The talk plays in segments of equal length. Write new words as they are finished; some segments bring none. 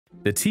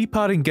The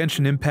Teapot in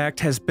Genshin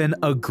Impact has been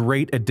a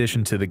great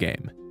addition to the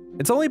game.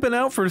 It's only been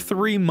out for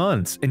 3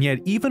 months, and yet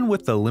even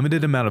with the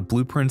limited amount of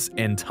blueprints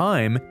and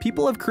time,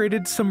 people have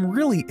created some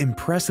really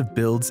impressive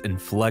builds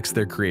and flexed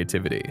their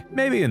creativity.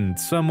 Maybe in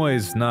some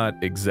ways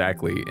not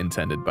exactly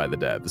intended by the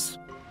devs.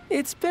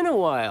 It's been a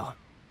while.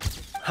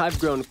 I've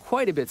grown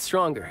quite a bit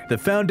stronger. The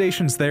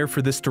foundation's there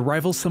for this to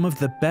rival some of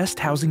the best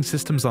housing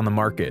systems on the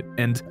market,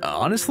 and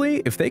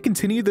honestly, if they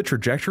continue the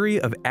trajectory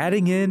of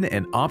adding in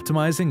and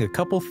optimizing a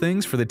couple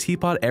things for the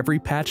Teapot every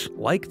patch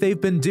like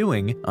they've been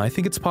doing, I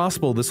think it's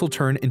possible this will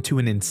turn into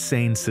an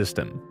insane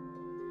system.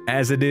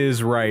 As it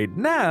is right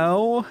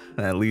now,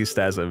 at least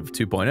as of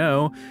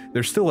 2.0,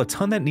 there's still a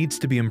ton that needs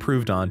to be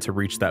improved on to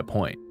reach that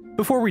point.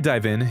 Before we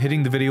dive in,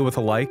 hitting the video with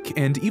a like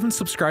and even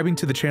subscribing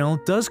to the channel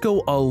does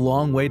go a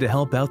long way to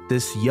help out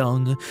this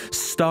young,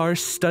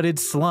 star-studded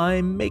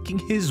slime making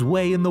his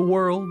way in the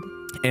world.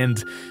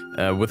 And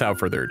without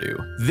further ado,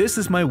 this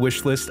is my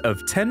wish list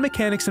of 10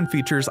 mechanics and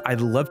features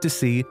I'd love to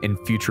see in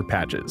future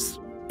patches.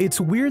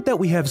 It's weird that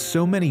we have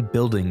so many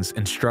buildings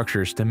and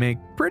structures to make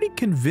pretty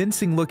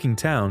convincing looking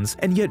towns,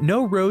 and yet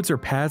no roads or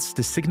paths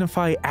to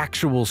signify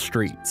actual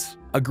streets.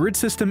 A grid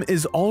system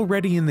is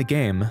already in the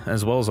game,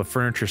 as well as a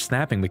furniture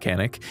snapping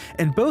mechanic,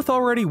 and both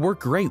already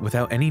work great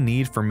without any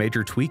need for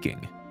major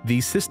tweaking.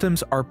 These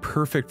systems are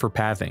perfect for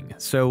pathing,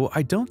 so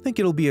I don't think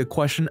it'll be a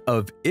question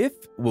of if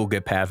we'll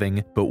get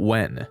pathing, but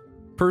when.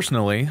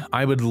 Personally,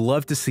 I would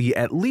love to see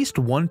at least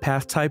one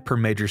path type per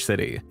major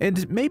city,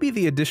 and maybe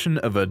the addition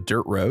of a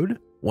dirt road.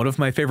 One of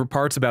my favorite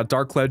parts about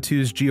Dark Cloud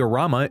 2's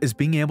Georama is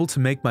being able to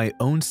make my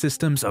own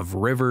systems of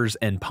rivers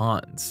and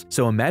ponds,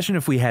 so imagine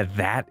if we had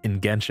that in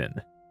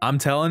Genshin. I'm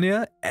telling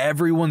you,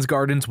 everyone's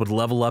gardens would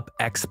level up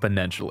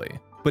exponentially.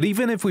 But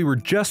even if we were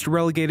just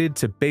relegated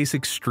to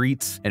basic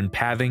streets and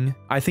pathing,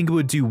 I think it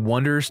would do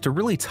wonders to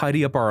really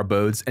tidy up our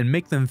abodes and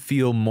make them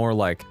feel more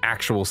like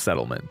actual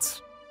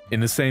settlements. In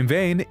the same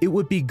vein, it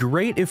would be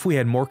great if we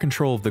had more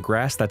control of the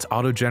grass that's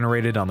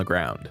auto-generated on the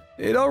ground.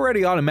 It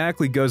already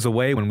automatically goes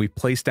away when we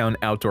place down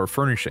outdoor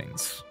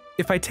furnishings.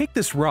 If I take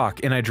this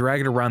rock and I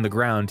drag it around the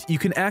ground, you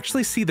can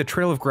actually see the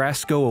trail of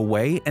grass go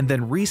away and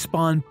then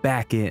respawn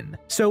back in.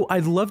 So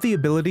I'd love the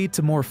ability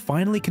to more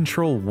finely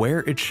control where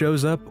it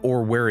shows up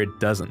or where it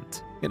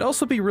doesn't. It'd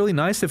also be really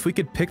nice if we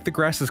could pick the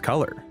grass's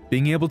color.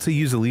 Being able to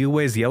use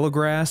Liyue's yellow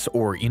grass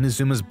or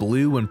Inazuma's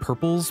blue and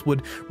purples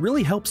would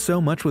really help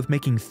so much with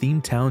making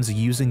themed towns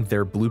using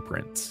their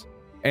blueprints.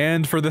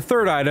 And for the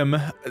third item,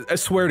 I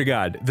swear to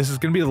God, this is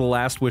going to be the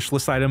last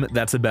wishlist item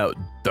that's about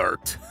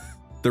dirt.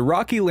 The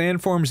rocky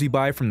landforms you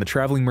buy from the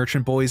traveling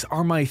merchant boys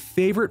are my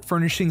favorite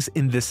furnishings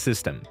in this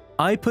system.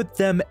 I put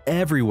them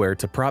everywhere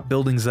to prop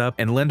buildings up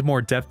and lend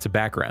more depth to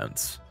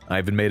backgrounds. I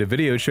even made a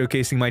video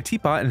showcasing my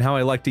teapot and how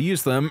I like to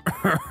use them.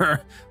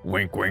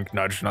 Wink wink,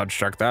 nudge nudge,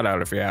 check that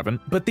out if you haven't.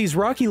 But these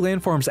rocky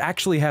landforms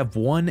actually have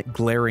one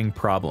glaring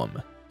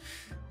problem.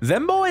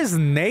 Them boys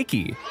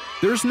naked.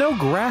 There's no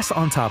grass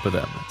on top of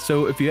them,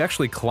 so if you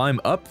actually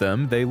climb up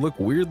them, they look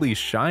weirdly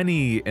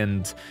shiny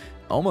and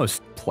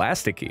almost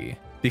plasticky.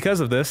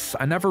 Because of this,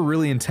 I never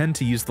really intend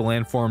to use the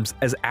landforms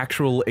as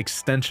actual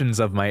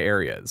extensions of my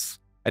areas.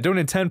 I don't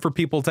intend for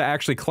people to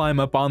actually climb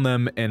up on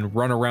them and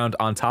run around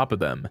on top of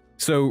them.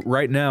 So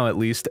right now at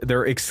least,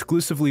 they're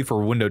exclusively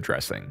for window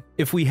dressing.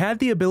 If we had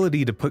the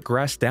ability to put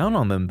grass down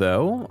on them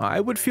though,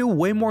 I would feel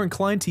way more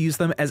inclined to use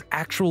them as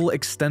actual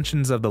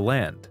extensions of the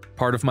land.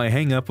 Part of my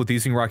hang-up with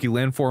using rocky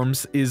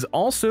landforms is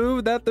also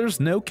that there's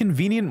no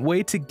convenient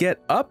way to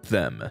get up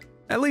them.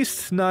 At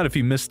least not if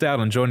you missed out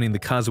on joining the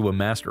Kazuha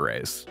Master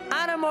Race.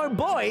 Animal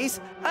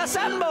boys,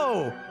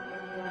 assemble!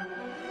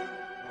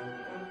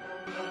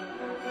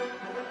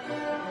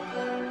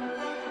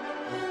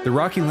 The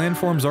rocky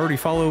landforms already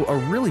follow a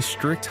really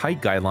strict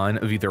height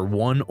guideline of either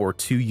 1 or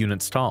 2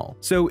 units tall.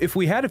 So if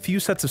we had a few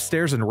sets of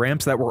stairs and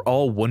ramps that were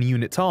all 1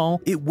 unit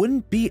tall, it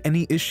wouldn't be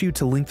any issue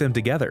to link them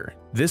together.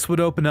 This would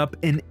open up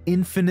an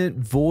infinite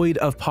void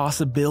of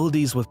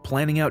possibilities with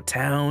planning out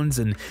towns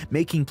and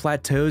making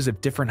plateaus of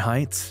different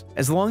heights.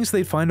 As long as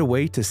they find a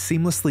way to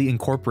seamlessly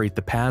incorporate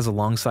the paths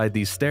alongside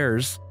these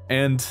stairs,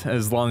 and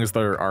as long as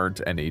there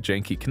aren't any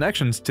janky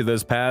connections to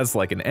those paths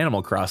like in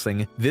Animal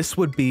Crossing, this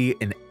would be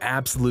an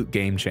absolute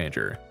game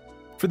changer.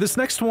 For this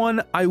next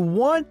one, I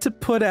want to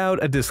put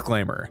out a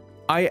disclaimer.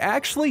 I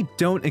actually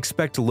don't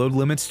expect load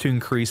limits to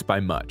increase by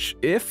much,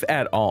 if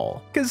at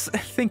all. Because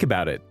think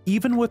about it,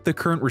 even with the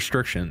current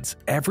restrictions,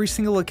 every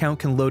single account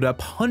can load up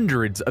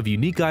hundreds of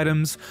unique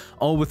items,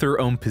 all with their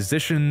own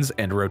positions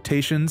and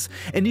rotations,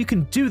 and you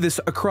can do this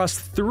across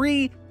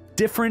 3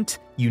 different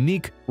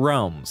unique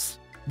realms.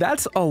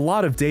 That's a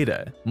lot of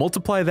data.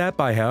 Multiply that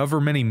by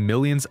however many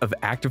millions of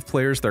active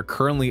players there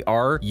currently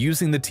are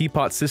using the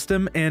Teapot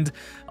system, and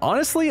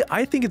honestly,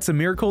 I think it's a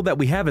miracle that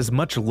we have as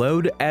much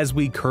load as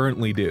we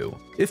currently do.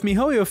 If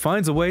Mihoyo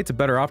finds a way to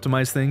better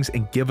optimize things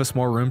and give us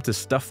more room to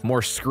stuff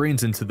more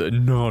screens into the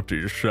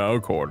naughty shell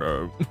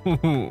corner,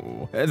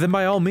 then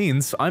by all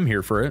means, I'm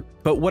here for it.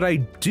 But what I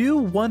do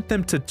want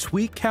them to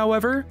tweak,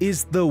 however,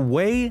 is the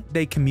way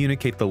they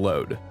communicate the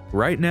load.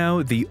 Right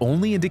now, the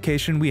only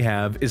indication we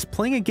have is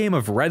playing a game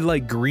of red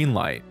light, green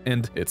light,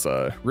 and it's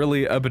a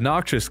really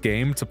obnoxious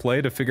game to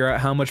play to figure out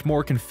how much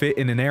more can fit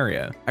in an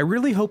area. I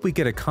really hope we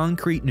get a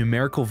concrete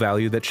numerical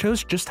value that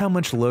shows just how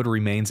much load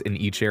remains in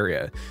each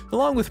area,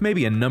 along with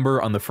maybe a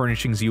number on the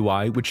Furnishings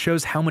UI which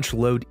shows how much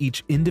load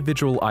each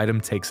individual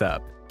item takes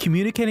up.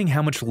 Communicating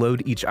how much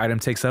load each item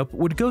takes up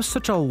would go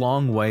such a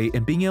long way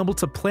in being able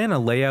to plan a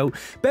layout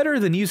better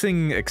than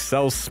using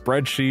Excel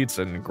spreadsheets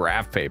and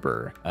graph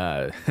paper.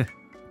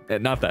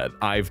 Not that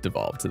I've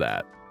devolved to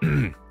that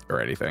or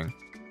anything.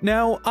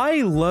 Now,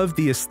 I love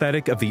the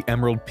aesthetic of the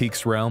Emerald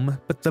Peaks realm,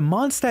 but the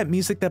Mondstadt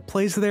music that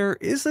plays there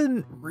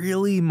isn't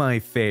really my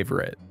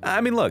favorite.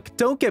 I mean, look,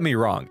 don't get me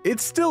wrong,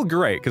 it's still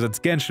great because it's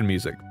Genshin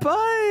music, but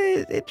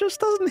it just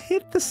doesn't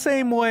hit the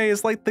same way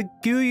as like the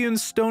Guyun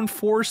Stone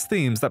Force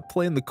themes that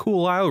play in the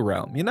Cool Isle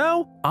realm, you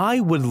know? I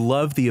would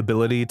love the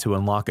ability to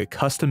unlock a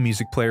custom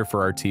music player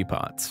for our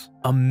teapots.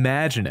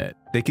 Imagine it.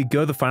 They could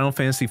go the Final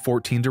Fantasy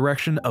XIV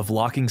direction of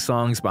locking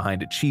songs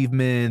behind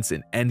achievements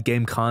and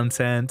endgame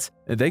content.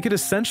 They could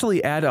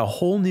essentially add a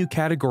whole new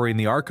category in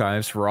the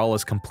archives for all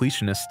us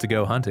completionists to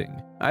go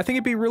hunting. I think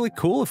it'd be really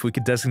cool if we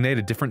could designate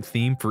a different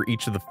theme for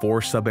each of the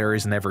 4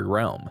 sub-areas in every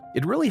realm.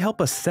 It'd really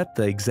help us set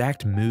the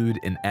exact mood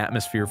and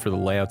atmosphere for the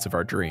layouts of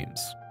our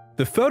dreams.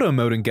 The photo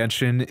mode in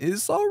Genshin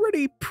is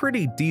already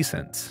pretty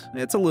decent.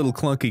 It's a little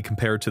clunky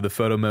compared to the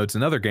photo modes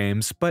in other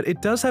games, but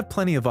it does have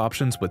plenty of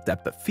options with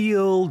depth of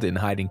field and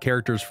hiding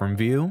characters from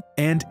view,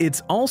 and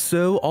it's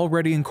also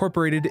already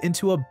incorporated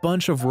into a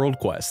bunch of world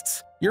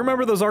quests. You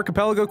remember those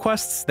archipelago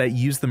quests that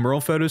use the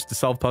Merle photos to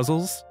solve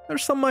puzzles? They're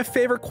some of my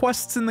favorite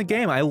quests in the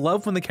game. I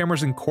love when the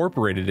camera's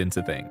incorporated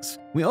into things.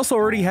 We also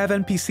already have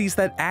NPCs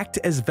that act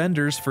as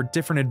vendors for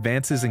different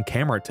advances in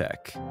camera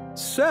tech.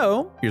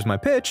 So, here's my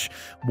pitch.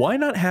 Why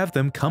not have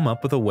them come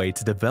up with a way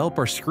to develop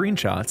our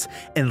screenshots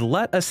and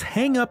let us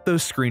hang up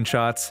those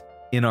screenshots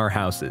in our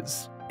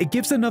houses? It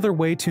gives another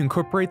way to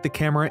incorporate the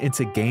camera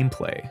into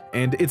gameplay,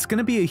 and it's going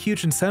to be a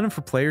huge incentive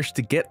for players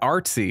to get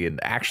artsy and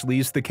actually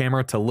use the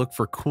camera to look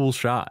for cool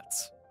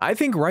shots. I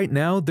think right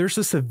now there's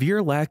a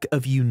severe lack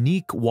of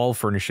unique wall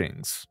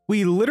furnishings.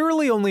 We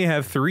literally only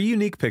have 3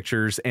 unique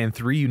pictures and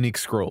 3 unique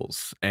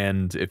scrolls,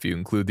 and if you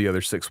include the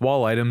other 6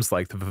 wall items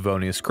like the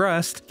Favonius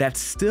Crest,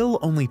 that's still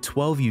only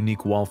 12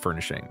 unique wall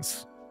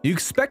furnishings. You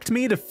expect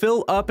me to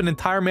fill up an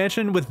entire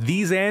mansion with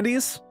these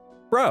Andes?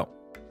 Bro.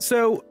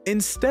 So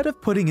instead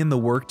of putting in the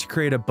work to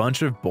create a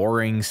bunch of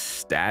boring,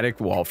 static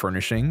wall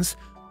furnishings,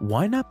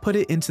 why not put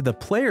it into the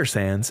player's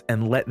hands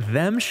and let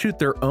them shoot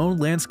their own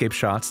landscape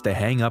shots to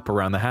hang up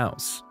around the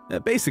house?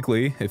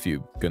 Basically, if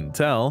you couldn't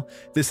tell,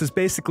 this is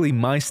basically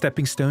my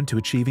stepping stone to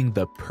achieving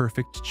the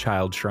perfect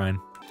child shrine.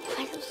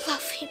 I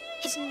love him,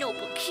 his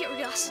noble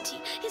curiosity,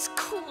 his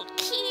cool,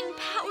 keen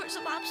powers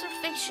of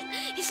observation,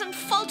 his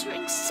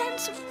unfaltering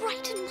sense of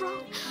right and wrong.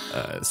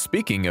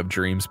 Speaking of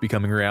dreams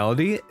becoming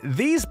reality,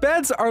 these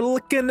beds are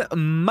looking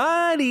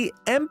mighty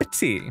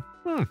empty.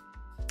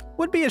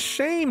 Would be a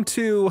shame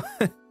to,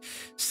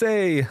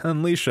 say,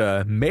 unleash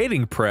a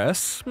mating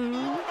press.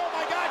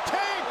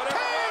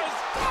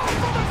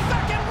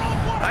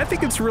 I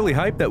think it's really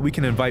hype that we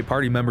can invite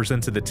party members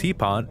into the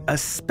Teapot,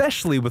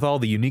 especially with all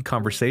the unique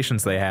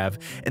conversations they have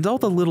and all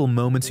the little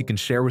moments you can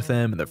share with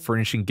them in the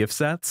furnishing gift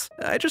sets.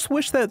 I just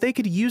wish that they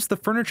could use the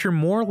furniture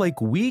more like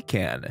we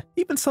can.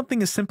 Even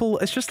something as simple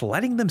as just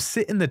letting them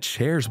sit in the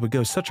chairs would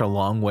go such a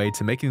long way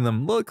to making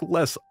them look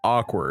less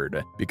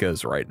awkward,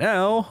 because right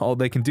now, all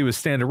they can do is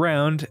stand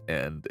around,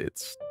 and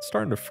it's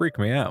starting to freak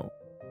me out.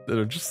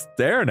 They're just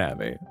staring at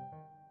me.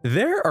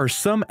 There are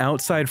some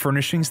outside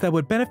furnishings that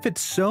would benefit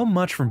so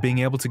much from being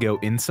able to go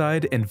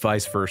inside and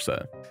vice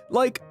versa.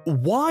 Like,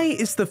 why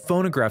is the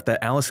phonograph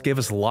that Alice gave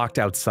us locked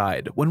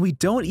outside when we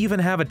don't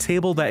even have a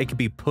table that it can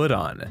be put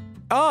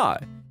on?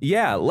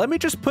 Yeah, let me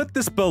just put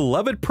this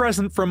beloved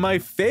present from my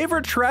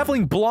favorite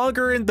traveling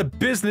blogger in the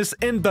business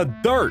in the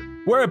dirt,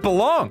 where it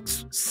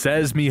belongs,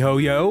 says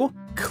Mihoyo,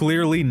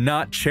 clearly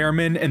not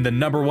chairman in the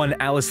 #1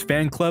 Alice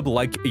fan club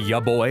like ya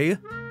boy.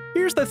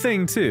 Here's the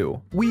thing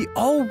too, we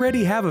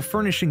already have a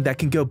furnishing that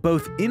can go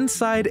both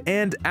inside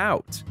and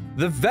out.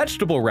 The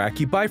vegetable rack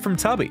you buy from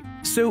Tubby.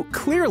 So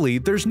clearly,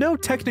 there's no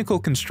technical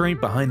constraint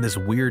behind this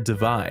weird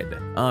divide.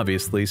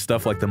 Obviously,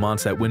 stuff like the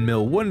Mondstadt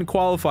windmill wouldn't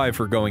qualify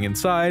for going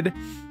inside,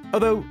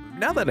 although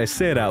now that I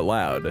say it out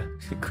loud,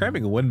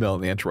 cramming a windmill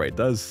in the entryway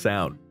does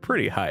sound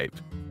pretty hype.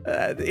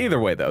 Either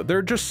way though, there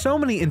are just so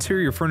many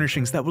interior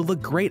furnishings that would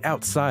look great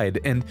outside,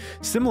 and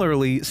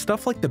similarly,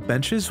 stuff like the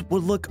benches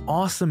would look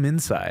awesome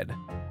inside.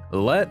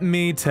 Let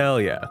me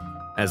tell ya,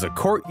 as a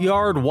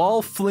courtyard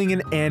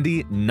wall-flinging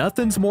Andy,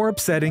 nothing's more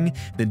upsetting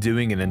than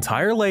doing an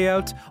entire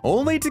layout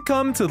only to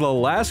come to the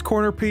last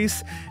corner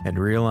piece and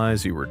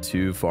realize you were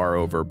too far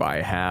over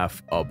by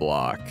half a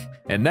block.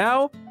 And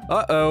now,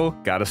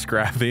 gotta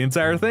scrap the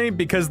entire thing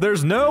because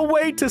there's no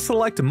way to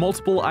select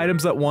multiple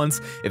items at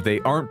once if they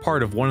aren't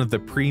part of one of the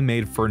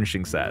pre-made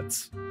furnishing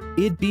sets.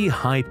 It'd be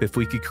hype if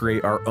we could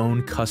create our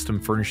own custom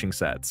furnishing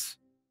sets.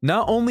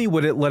 Not only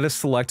would it let us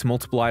select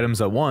multiple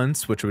items at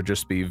once, which would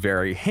just be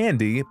very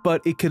handy,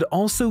 but it could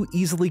also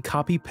easily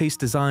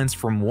copy-paste designs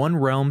from one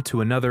realm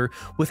to another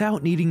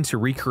without needing to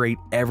recreate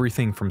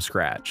everything from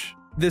scratch.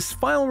 This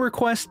final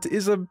request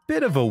is a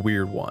bit of a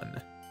weird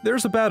one.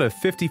 There's about a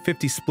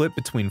 50-50 split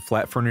between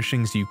flat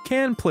furnishings you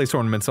can place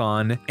ornaments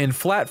on, and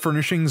flat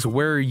furnishings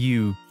where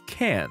you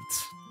can't.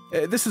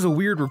 This is a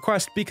weird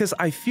request because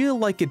I feel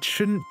like it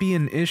shouldn't be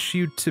an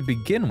issue to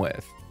begin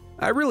with.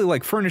 I really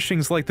like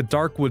furnishings like the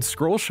Darkwood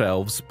scroll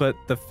shelves, but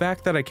the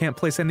fact that I can't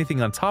place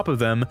anything on top of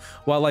them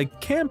while I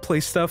can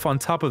place stuff on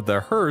top of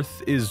the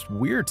hearth is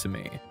weird to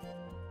me.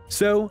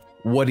 So,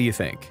 what do you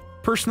think?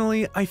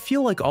 Personally, I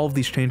feel like all of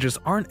these changes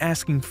aren't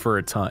asking for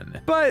a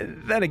ton.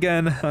 But then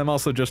again, I'm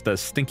also just a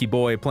stinky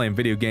boy playing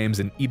video games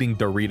and eating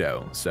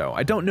Dorito, so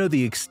I don't know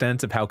the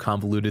extent of how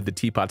convoluted the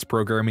Teapot's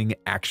programming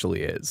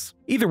actually is.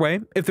 Either way,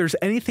 if there's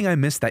anything I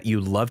missed that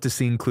you'd love to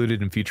see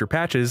included in future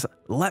patches,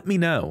 let me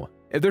know.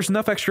 If there's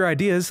enough extra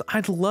ideas,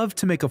 I'd love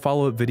to make a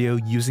follow-up video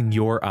using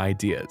your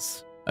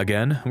ideas.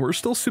 Again, we're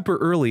still super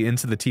early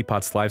into the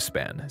Teapot's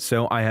lifespan,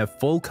 so I have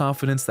full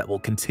confidence that we'll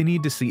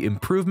continue to see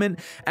improvement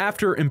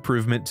after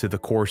improvement to the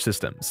core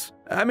systems.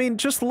 I mean,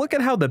 just look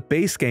at how the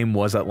base game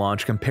was at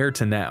launch compared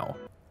to now.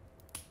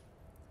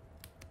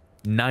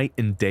 Night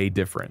and day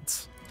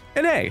difference.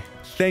 And hey,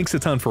 thanks a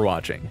ton for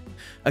watching.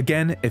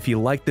 Again, if you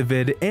liked the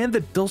vid and the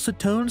dulcet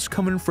tones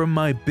coming from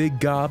my big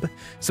gob,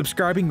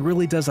 subscribing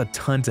really does a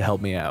ton to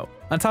help me out.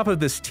 On top of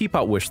this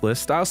Teapot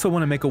wishlist, I also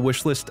want to make a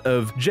wishlist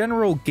of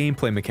general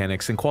gameplay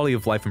mechanics and quality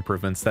of life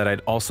improvements that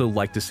I'd also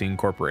like to see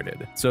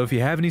incorporated. So if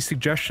you have any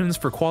suggestions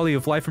for quality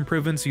of life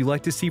improvements you'd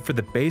like to see for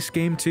the base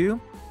game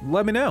too,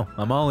 let me know.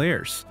 I'm all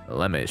ears.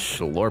 Let me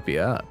slurp you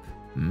up.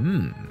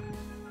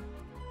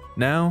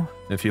 Now,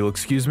 if you'll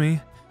excuse me,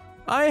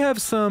 I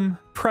have some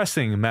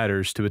pressing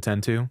matters to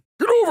attend to.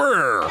 Get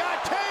over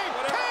here!